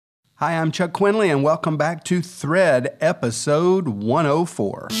Hi, I'm Chuck Quinley, and welcome back to Thread, episode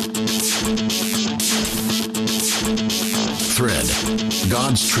 104. Thread,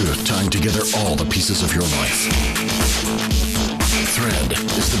 God's truth tying together all the pieces of your life. Thread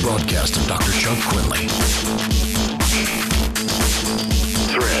is the broadcast of Dr. Chuck Quinley.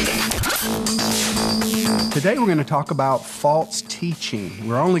 Thread. Today we're going to talk about false teaching.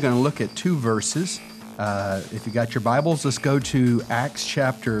 We're only going to look at two verses. If you got your Bibles, let's go to Acts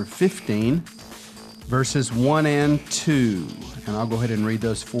chapter 15, verses 1 and 2. And I'll go ahead and read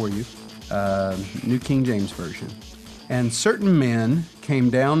those for you. New King James Version. And certain men came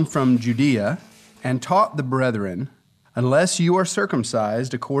down from Judea and taught the brethren, unless you are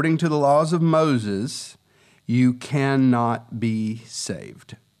circumcised according to the laws of Moses, you cannot be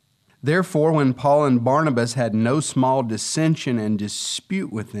saved. Therefore, when Paul and Barnabas had no small dissension and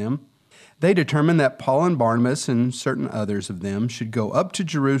dispute with them, they determined that Paul and Barnabas and certain others of them should go up to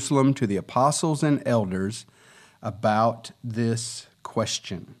Jerusalem to the apostles and elders about this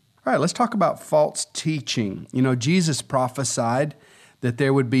question. All right, let's talk about false teaching. You know, Jesus prophesied that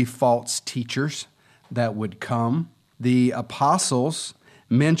there would be false teachers that would come. The apostles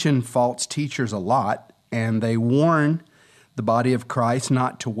mention false teachers a lot, and they warn the body of Christ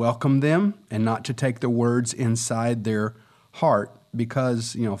not to welcome them and not to take the words inside their heart.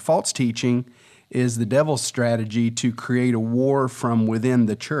 Because, you know, false teaching is the devil's strategy to create a war from within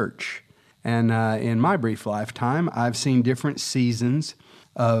the church. And in my brief lifetime, I've seen different seasons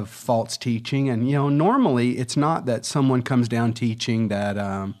of false teaching. And, you know, normally it's not that someone comes down teaching that,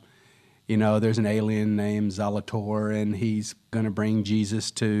 there's an alien named Zalator and he's going to bring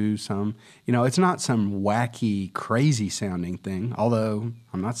Jesus to some, it's not some wacky, crazy sounding thing. Although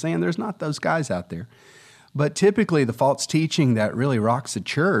I'm not saying there's not those guys out there. But typically the false teaching that really rocks the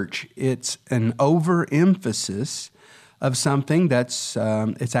church, it's an overemphasis of something that's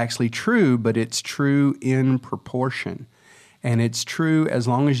it's actually true, but it's true in proportion. And it's true as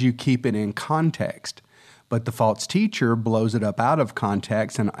long as you keep it in context. But the false teacher blows it up out of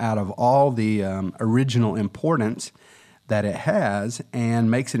context and out of all the original importance that it has and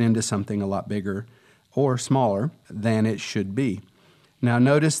makes it into something a lot bigger or smaller than it should be. Now,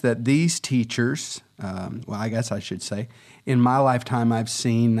 notice that these teachers, I guess I should say, in my lifetime, I've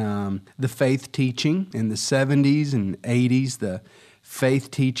seen the faith teaching in the 70s and 80s, the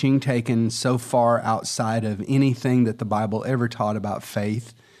faith teaching taken so far outside of anything that the Bible ever taught about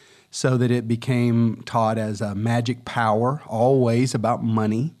faith, so that it became taught as a magic power, always about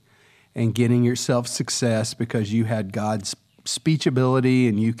money and getting yourself success because you had God's speech ability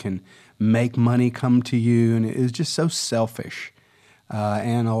and you can make money come to you, and it was just so selfish.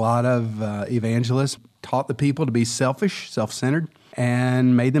 And a lot of evangelists taught the people to be selfish, self-centered,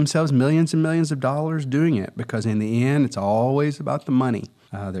 and made themselves millions and millions of dollars doing it because in the end, it's always about the money.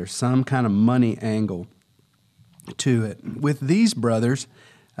 There's some kind of money angle to it. With these brothers,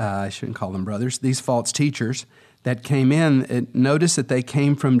 I shouldn't call them brothers, these false teachers that came in, notice that they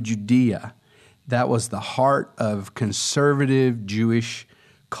came from Judea. That was the heart of conservative Jewish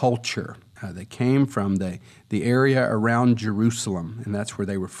culture. They came from the area around Jerusalem, and that's where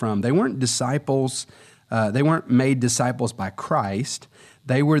they were from. They weren't disciples. They weren't made disciples by Christ.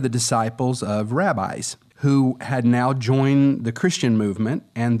 They were the disciples of rabbis who had now joined the Christian movement,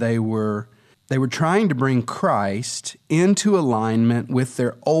 and they were trying to bring Christ into alignment with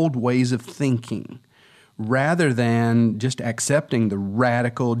their old ways of thinking, rather than just accepting the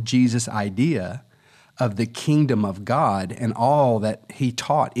radical Jesus idea of the kingdom of God and all that he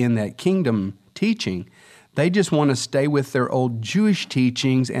taught in that kingdom teaching. They just want to stay with their old Jewish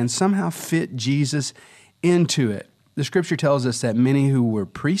teachings and somehow fit Jesus into it. The scripture tells us that many who were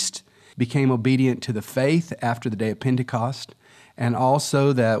priests became obedient to the faith after the day of Pentecost, and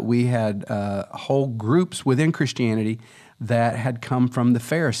also that we had whole groups within Christianity that had come from the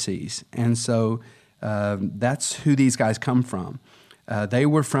Pharisees. And so that's who these guys come from. They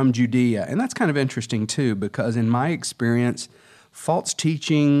were from Judea. And that's kind of interesting, too, because in my experience, false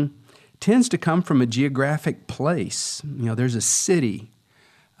teaching tends to come from a geographic place. There's a city.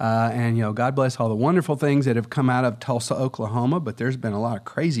 And God bless all the wonderful things that have come out of Tulsa, Oklahoma, but there's been a lot of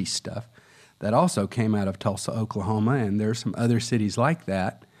crazy stuff that also came out of Tulsa, Oklahoma, and there's some other cities like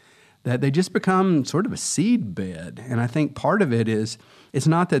that they just become sort of a seed bed. And I think part of it is, it's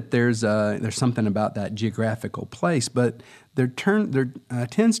not that there's something about that geographical place, but there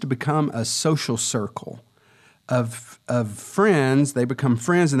tends to become a social circle of friends. They become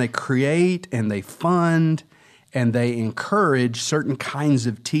friends, and they create and they fund and they encourage certain kinds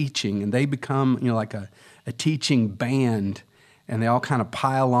of teaching, and they become like a teaching band, and they all kind of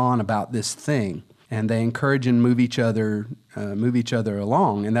pile on about this thing. and they encourage and move each other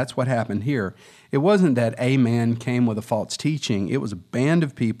along. And that's what happened here. It wasn't that a man came with a false teaching. It was a band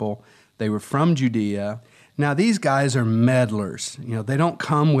of people. They were from Judea. Now, these guys are meddlers. They don't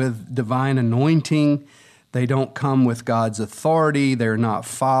come with divine anointing. They don't come with God's authority. They're not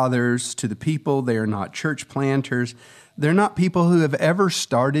fathers to the people. They are not church planters. They're not people who have ever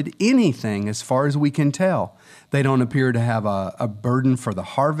started anything, as far as we can tell. They don't appear to have a burden for the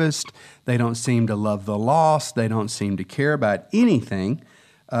harvest. They don't seem to love the lost. They don't seem to care about anything.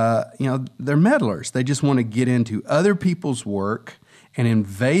 They're meddlers. They just want to get into other people's work and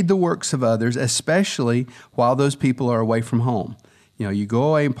invade the works of others, especially while those people are away from home. You go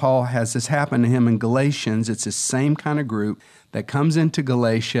away, and Paul has this happen to him in Galatians. It's the same kind of group that comes into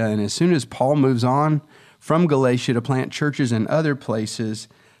Galatia, and as soon as Paul moves on from Galatia to plant churches in other places,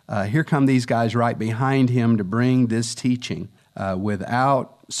 here come these guys right behind him to bring this teaching.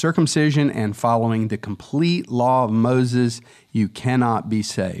 Without circumcision and following the complete law of Moses, you cannot be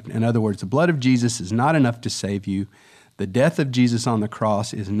saved. In other words, the blood of Jesus is not enough to save you. The death of Jesus on the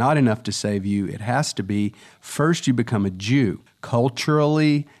cross is not enough to save you. It has to be, first you become a Jew.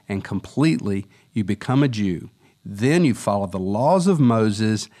 Culturally and completely, you become a Jew. Then you follow the laws of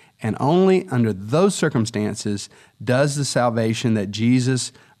Moses, and only under those circumstances does the salvation that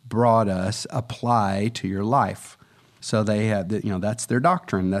Jesus brought us apply to your life. So they have, that's their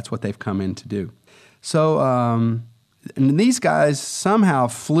doctrine. That's what they've come in to do. So and these guys somehow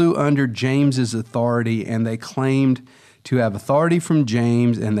flew under James's authority, and they claimed to have authority from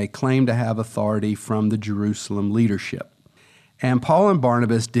James, and they claimed to have authority from the Jerusalem leadership. And Paul and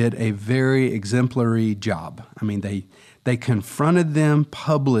Barnabas did a very exemplary job. They confronted them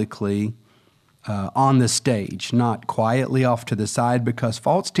publicly on the stage, not quietly off to the side, because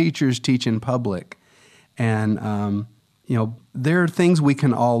false teachers teach in public. And, there are things we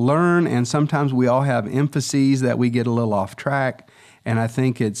can all learn, and sometimes we all have emphases that we get a little off track. And I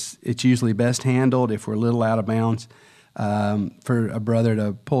think it's usually best handled, if we're a little out of bounds, for a brother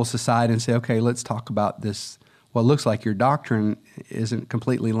to pull us aside and say, okay, let's talk about this. What looks like your doctrine isn't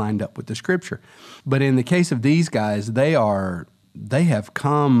completely lined up with the Scripture. But in the case of these guys, they have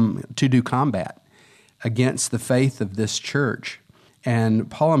come to do combat against the faith of this church. And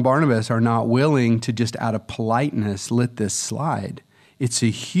Paul and Barnabas are not willing to just out of politeness let this slide. It's a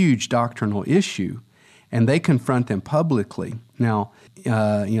huge doctrinal issue, and they confront them publicly. Now,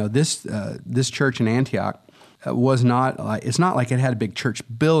 this church in Antioch was not like, it's not like it had a big church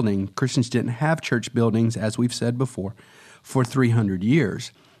building. Christians didn't have church buildings, as we've said before, for 300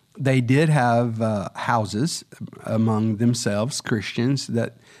 years. They did have houses among themselves, Christians,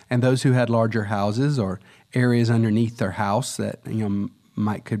 and those who had larger houses or areas underneath their house that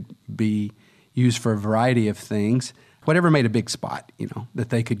could be used for a variety of things. Whatever made a big spot, that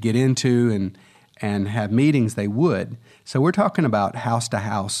they could get into and have meetings, they would. So we're talking about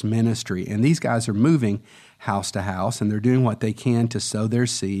house-to-house ministry, and these guys are moving house to house, and they're doing what they can to sow their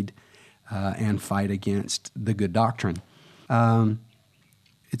seed and fight against the good doctrine.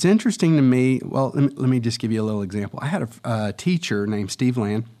 It's interesting to me. Well, let me just give you a little example. I had a teacher named Steve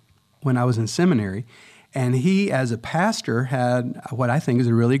Land when I was in seminary, and he, as a pastor, had what I think is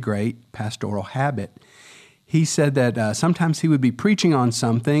a really great pastoral habit. He said that sometimes he would be preaching on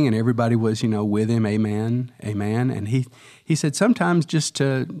something, and everybody was, with him, amen, amen. And he said sometimes just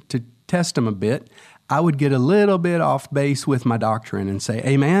to test him a bit, I would get a little bit off base with my doctrine and say,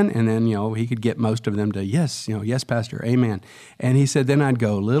 amen, and then, he could get most of them to, yes, yes, Pastor, amen. And he said, then I'd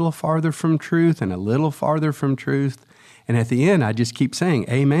go a little farther from truth and a little farther from truth, and at the end, I'd just keep saying,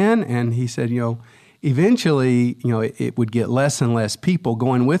 amen, and he said, eventually, it would get less and less people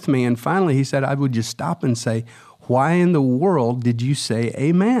going with me, and finally, he said, I would just stop and say, why in the world did you say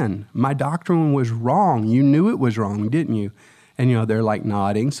amen? My doctrine was wrong. You knew it was wrong, didn't you? And, they're like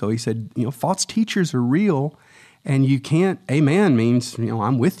nodding. So he said, false teachers are real, and you can't, amen means,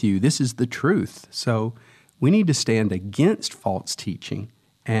 I'm with you. This is the truth. So we need to stand against false teaching.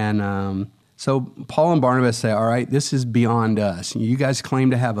 And so Paul and Barnabas say, all right, this is beyond us. You guys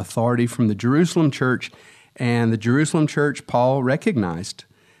claim to have authority from the Jerusalem church, and the Jerusalem church, Paul recognized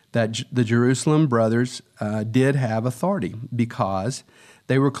that the Jerusalem brothers did have authority because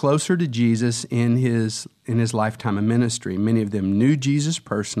they were closer to Jesus in his lifetime of ministry. Many of them knew Jesus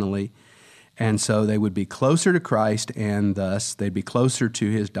personally, and so they would be closer to Christ, and thus they'd be closer to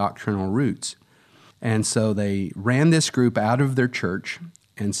his doctrinal roots. And so they ran this group out of their church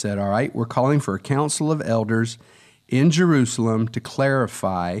and said, all right, we're calling for a council of elders in Jerusalem to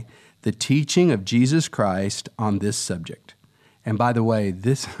clarify the teaching of Jesus Christ on this subject. And by the way,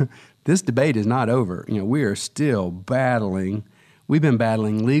 this debate is not over. We are still battling We've been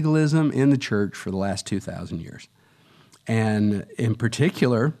battling legalism in the church for the last 2,000 years. And in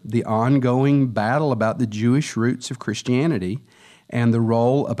particular, the ongoing battle about the Jewish roots of Christianity and the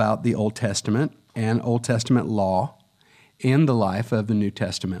role about the Old Testament and Old Testament law in the life of the New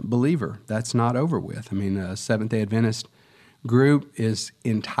Testament believer. That's not over with. I mean, a Seventh-day Adventist group is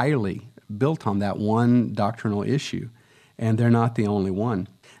entirely built on that one doctrinal issue, and they're not the only one.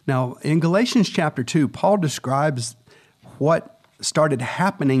 Now, in Galatians chapter 2, Paul describes what started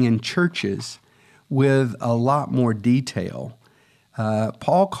happening in churches with a lot more detail.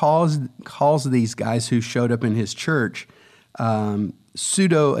 Paul calls these guys who showed up in his church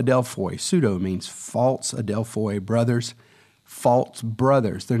pseudo-adelphoi. Pseudo means false adelphoi, brothers, false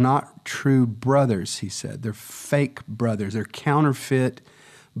brothers. They're not true brothers, he said. They're fake brothers. They're counterfeit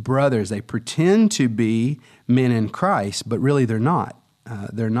brothers. They pretend to be men in Christ, but really they're not.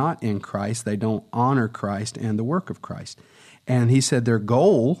 They're not in Christ. They don't honor Christ and the work of Christ. And he said their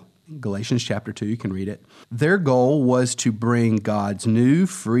goal, Galatians chapter 2, you can read it, their goal was to bring God's new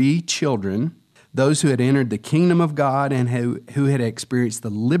free children, those who had entered the kingdom of God and who had experienced the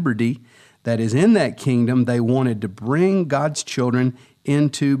liberty that is in that kingdom. They wanted to bring God's children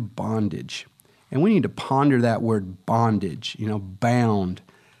into bondage. And we need to ponder that word bondage, bound,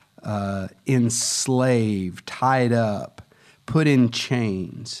 enslaved, tied up, put in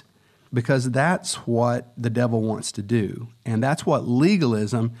chains, because that's what the devil wants to do. And that's what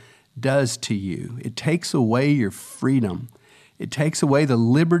legalism does to you. It takes away your freedom. It takes away the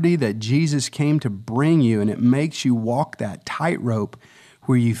liberty that Jesus came to bring you, and it makes you walk that tightrope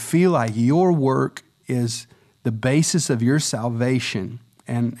where you feel like your work is the basis of your salvation.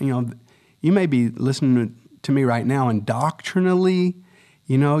 And, you may be listening to me right now, and doctrinally,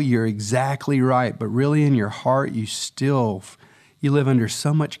 you're exactly right, but really in your heart, you live under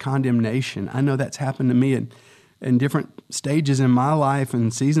so much condemnation. I know that's happened to me in different stages in my life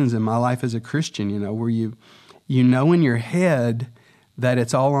and seasons in my life as a Christian, where you in your head that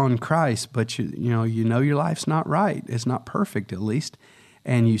it's all on Christ, but you know your life's not right. It's not perfect, at least.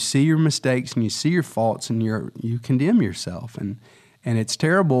 And you see your mistakes and you see your faults and you condemn yourself. And it's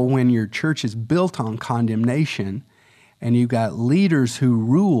terrible when your church is built on condemnation and you've got leaders who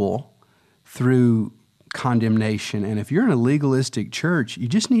rule through condemnation. And if you're in a legalistic church, you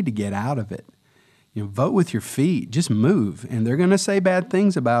just need to get out of it. Vote with your feet. Just move. And they're going to say bad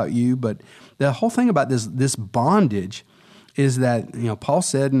things about you. But the whole thing about this bondage is that, Paul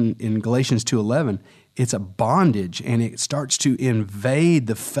said in Galatians 2:11, it's a bondage, and it starts to invade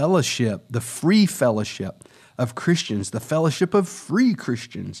the fellowship, the free fellowship of Christians, the fellowship of free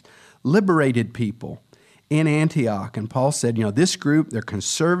Christians, liberated people in Antioch. And Paul said, this group, they're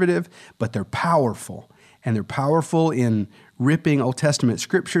conservative, but they're powerful. And they're powerful in ripping Old Testament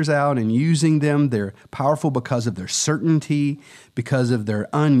scriptures out and using them. They're powerful because of their certainty, because of their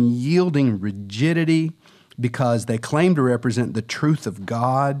unyielding rigidity, because they claim to represent the truth of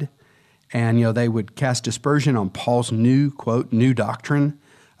God. And, they would cast dispersion on Paul's new doctrine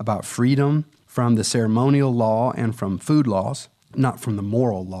about freedom from the ceremonial law and from food laws, not from the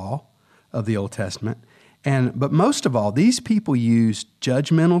moral law of the Old Testament. But most of all, these people used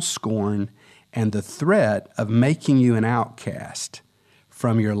judgmental scorn and the threat of making you an outcast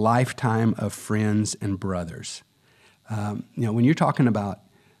from your lifetime of friends and brothers. When you're talking about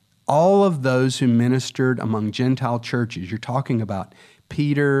all of those who ministered among Gentile churches, you're talking about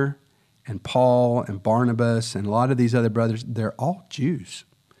Peter and Paul and Barnabas and a lot of these other brothers. They're all Jews.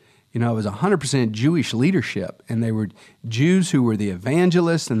 It was 100% Jewish leadership, and they were Jews who were the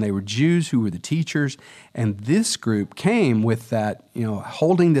evangelists, and they were Jews who were the teachers. And this group came with that,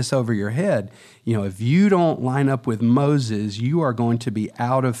 holding this over your head. If you don't line up with Moses, you are going to be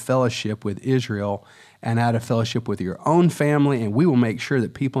out of fellowship with Israel and out of fellowship with your own family, and we will make sure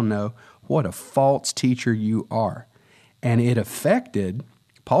that people know what a false teacher you are. And it affected,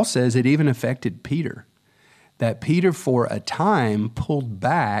 Paul says it even affected Peter. That Peter, for a time, pulled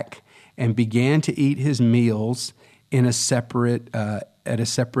back and began to eat his meals in a separate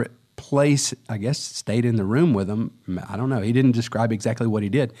place. I guess stayed in the room with them. I don't know. He didn't describe exactly what he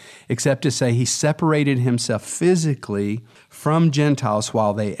did, except to say he separated himself physically from Gentiles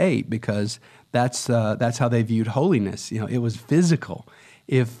while they ate, because that's how they viewed holiness. It was physical.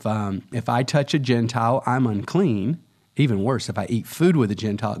 If I touch a Gentile, I'm unclean. Even worse, if I eat food with a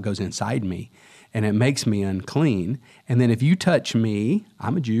Gentile, it goes inside me. And it makes me unclean. And then if you touch me,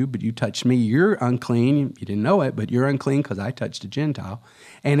 I'm a Jew, but you touch me, you're unclean. You didn't know it, but you're unclean because I touched a Gentile.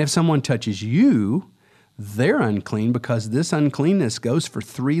 And if someone touches you, they're unclean, because this uncleanness goes for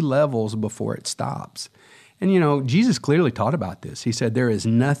 3 levels before it stops. And, Jesus clearly taught about this. He said, there is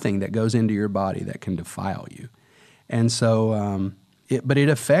nothing that goes into your body that can defile you. And so, but it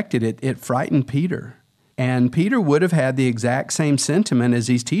affected it. It frightened Peter. And Peter would have had the exact same sentiment as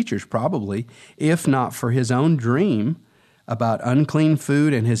these teachers probably, if not for his own dream about unclean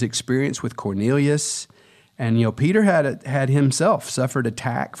food and his experience with Cornelius. And, Peter had himself suffered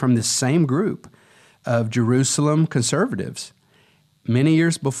attack from this same group of Jerusalem conservatives many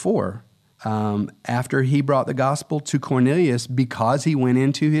years before, after he brought the gospel to Cornelius, because he went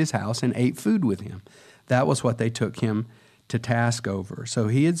into his house and ate food with him. That was what they took him to task over. So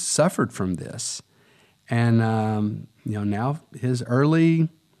he had suffered from this. And, now his early,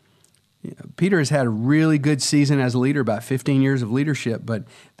 Peter has had a really good season as a leader, about 15 years of leadership, but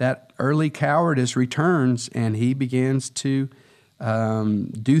that early cowardice returns, and he begins to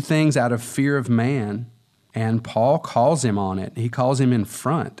do things out of fear of man. And Paul calls him on it. He calls him in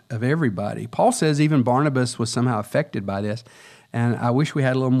front of everybody. Paul says even Barnabas was somehow affected by this. And I wish we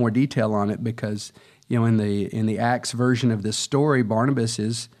had a little more detail on it, because, in the Acts version of this story, Barnabas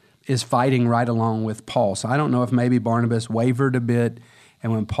is fighting right along with Paul. So I don't know if maybe Barnabas wavered a bit,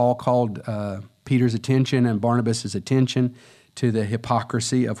 and when Paul called Peter's attention and Barnabas' attention to the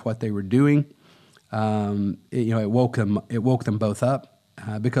hypocrisy of what they were doing, it woke them both up.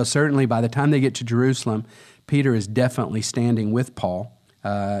 Because certainly by the time they get to Jerusalem, Peter is definitely standing with Paul,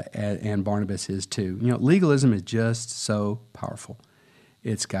 and Barnabas is too. Legalism is just so powerful.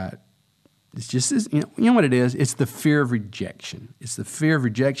 It's just this, you know what it is? It's the fear of rejection. It's the fear of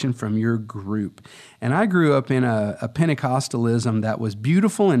rejection from your group. And I grew up in a Pentecostalism that was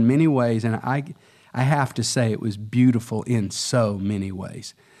beautiful in many ways, and I have to say it was beautiful in so many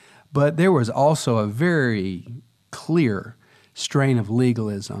ways. But there was also a very clear strain of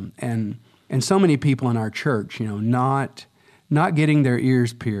legalism, and so many people in our church, not getting their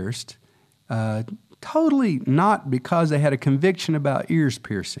ears pierced, totally not because they had a conviction about ears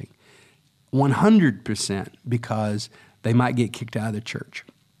piercing, 100% because they might get kicked out of the church.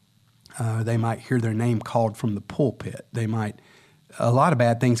 They might hear their name called from the pulpit. A lot of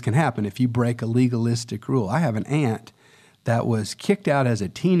bad things can happen if you break a legalistic rule. I have an aunt that was kicked out as a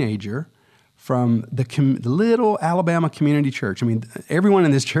teenager from the little Alabama community church. I mean, everyone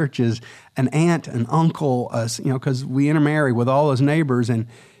in this church is an aunt, an uncle, because we intermarry with all those neighbors, and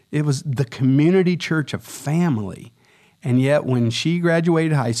it was the community church of family. And yet when she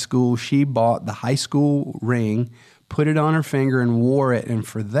graduated high school, she bought the high school ring, put it on her finger, and wore it. And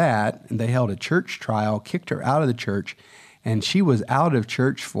for that, they held a church trial, kicked her out of the church, and she was out of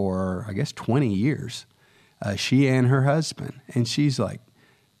church for, 20 years, she and her husband. And she's like,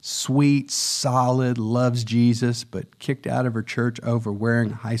 sweet, solid, loves Jesus, but kicked out of her church over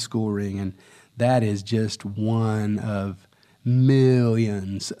wearing a high school ring. And that is just one of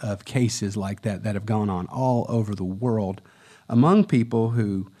millions of cases like that have gone on all over the world among people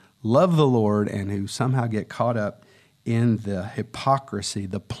who love the Lord and who somehow get caught up in the hypocrisy,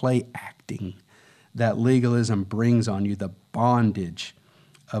 the play acting that legalism brings on you, the bondage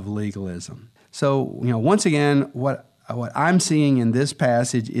of legalism. So, once again, what I'm seeing in this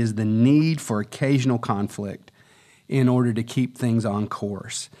passage is the need for occasional conflict in order to keep things on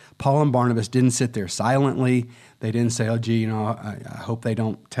course. Paul and Barnabas didn't sit there silently. They didn't say, I hope they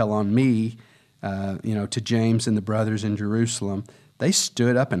don't tell on me, to James and the brothers in Jerusalem. They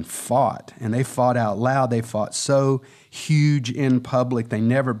stood up and fought, and they fought out loud. They fought so huge in public. They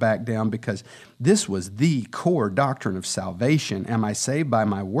never backed down, because this was the core doctrine of salvation. Am I saved by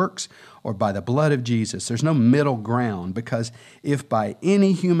my works or by the blood of Jesus? There's no middle ground, because if by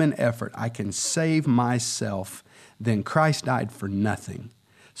any human effort I can save myself, then Christ died for nothing.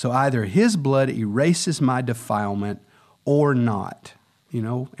 So either his blood erases my defilement or not,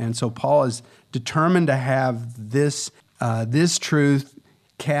 And so Paul is determined to have this truth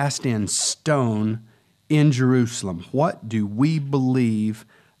cast in stone in Jerusalem. What do we believe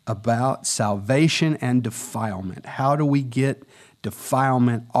about salvation and defilement? How do we get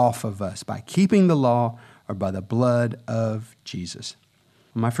defilement off of us? By keeping the law or by the blood of Jesus?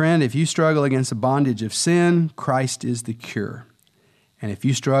 My friend, if you struggle against the bondage of sin, Christ is the cure. And if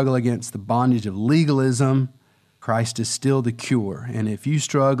you struggle against the bondage of legalism, Christ is still the cure. And if you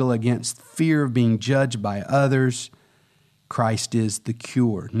struggle against fear of being judged by others, Christ is the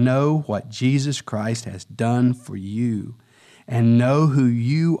cure. Know what Jesus Christ has done for you, and know who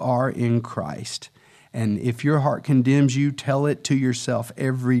you are in Christ. And if your heart condemns you, tell it to yourself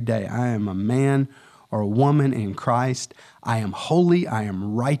every day. I am a man or a woman in Christ. I am holy. I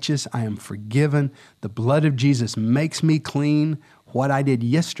am righteous. I am forgiven. The blood of Jesus makes me clean. What I did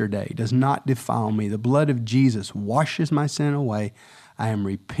yesterday does not defile me. The blood of Jesus washes my sin away. I am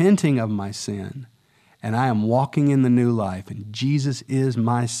repenting of my sin, and I am walking in the new life, and Jesus is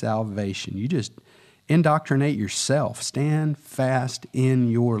my salvation. You just indoctrinate yourself. Stand fast in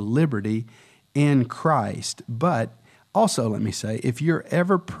your liberty in Christ. But also, let me say, if you're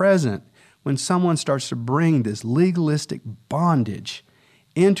ever present when someone starts to bring this legalistic bondage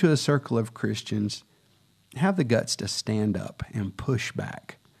into a circle of Christians, have the guts to stand up and push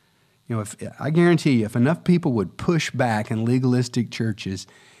back. I guarantee you, if enough people would push back in legalistic churches,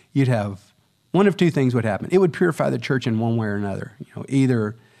 you'd have one of two things would happen. It would purify the church in one way or another.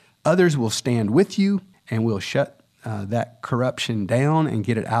 Either others will stand with you and will shut that corruption down and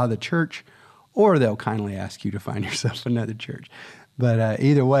get it out of the church, or they'll kindly ask you to find yourself another church. But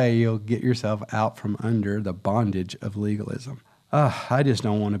either way, you'll get yourself out from under the bondage of legalism. I just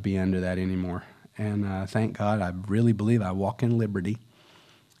don't want to be under that anymore. And thank God, I really believe I walk in liberty,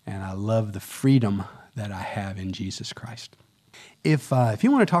 and I love the freedom that I have in Jesus Christ. If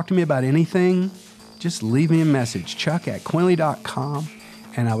you want to talk to me about anything, just leave me a message, chuck@quinley.com,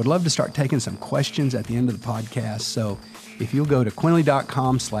 and I would love to start taking some questions at the end of the podcast. So if you'll go to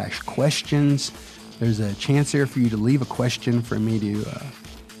quinley.com/questions, there's a chance there for you to leave a question for me to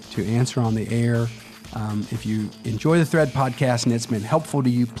answer on the air. If you enjoy the Thread podcast and it's been helpful to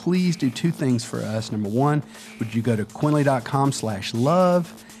you, please do two things for us. Number one, would you go to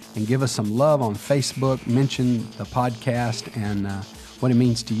quinley.com/love and give us some love on Facebook, mention the podcast and what it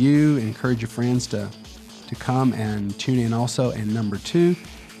means to you, and encourage your friends to come and tune in also. And number two,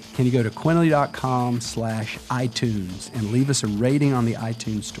 can you go to quinley.com/iTunes and leave us a rating on the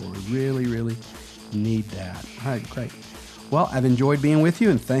iTunes store? Really, really need that. All right, great. Well, I've enjoyed being with you,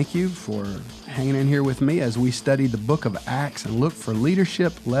 and thank you for hanging in here with me as we study the book of Acts and look for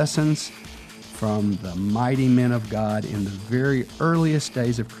leadership lessons from the mighty men of God in the very earliest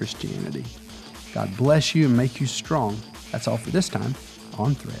days of Christianity. God bless you and make you strong. That's all for this time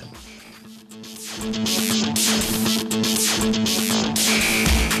on Thread.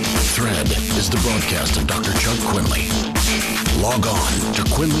 Thread is the broadcast of Dr. Chuck Quinley. Log on to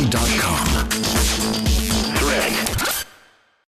quinley.com.